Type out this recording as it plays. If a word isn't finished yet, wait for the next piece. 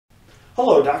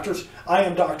Hello doctors, I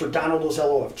am Dr. Donald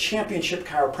Lozello of Championship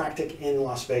Chiropractic in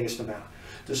Las Vegas, Nevada.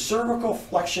 The cervical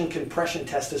flexion compression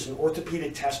test is an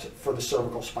orthopedic test for the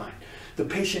cervical spine. The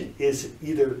patient is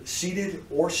either seated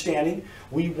or standing.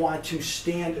 We want to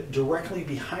stand directly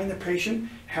behind the patient,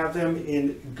 have them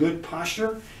in good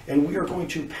posture, and we are going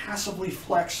to passively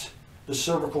flex the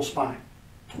cervical spine.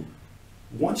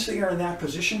 Once they are in that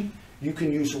position, you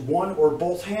can use one or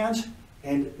both hands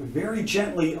and very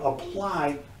gently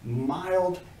apply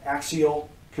mild axial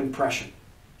compression.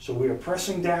 So we are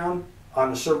pressing down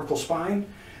on the cervical spine.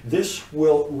 This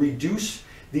will reduce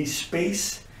the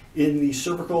space in the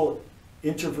cervical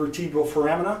intervertebral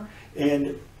foramina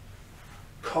and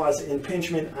cause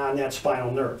impingement on that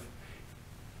spinal nerve.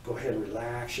 Go ahead and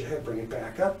relax your head, bring it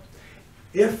back up.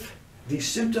 If the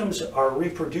symptoms are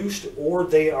reproduced or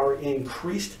they are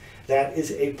increased, that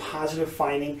is a positive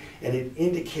finding and it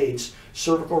indicates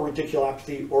cervical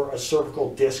radiculopathy or a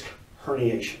cervical disc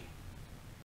herniation.